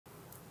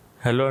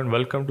Hello and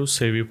welcome to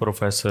Savvy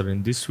Professor.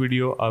 In this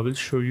video, I will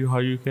show you how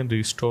you can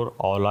restore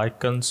all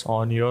icons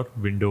on your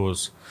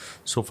Windows.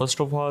 So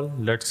first of all,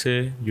 let's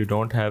say you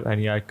don't have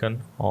any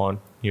icon on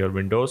your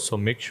Windows. So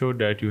make sure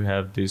that you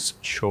have this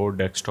show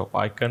desktop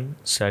icon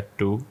set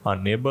to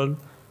enable,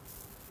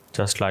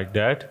 just like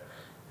that.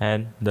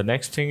 And the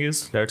next thing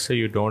is, let's say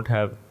you don't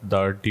have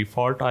the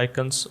default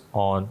icons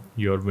on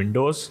your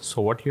Windows.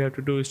 So what you have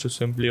to do is to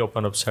simply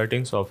open up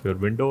settings of your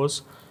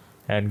Windows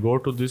and go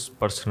to this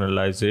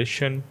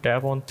personalization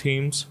tab on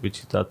themes, which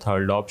is the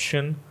third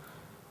option.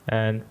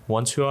 And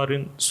once you are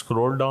in,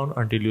 scroll down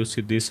until you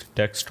see this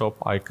desktop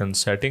icon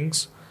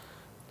settings.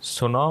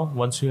 So now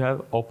once you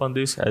have opened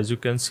this, as you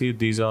can see,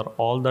 these are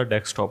all the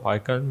desktop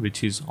icon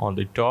which is on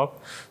the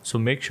top. So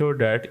make sure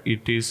that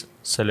it is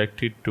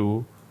selected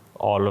to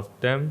all of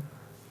them,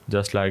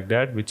 just like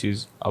that, which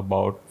is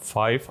about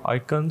 5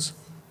 icons.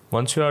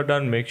 Once you are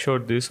done, make sure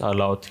this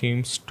allow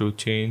themes to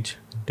change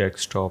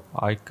desktop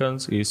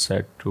icons is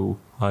set to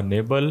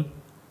enable.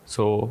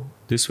 So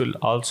this will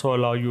also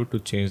allow you to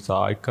change the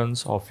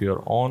icons of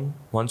your own.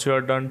 Once you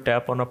are done,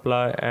 tap on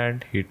apply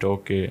and hit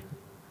OK,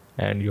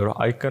 and your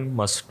icon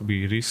must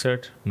be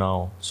reset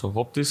now. So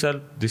hope this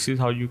helped. This is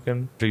how you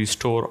can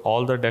restore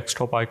all the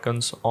desktop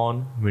icons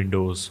on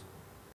Windows.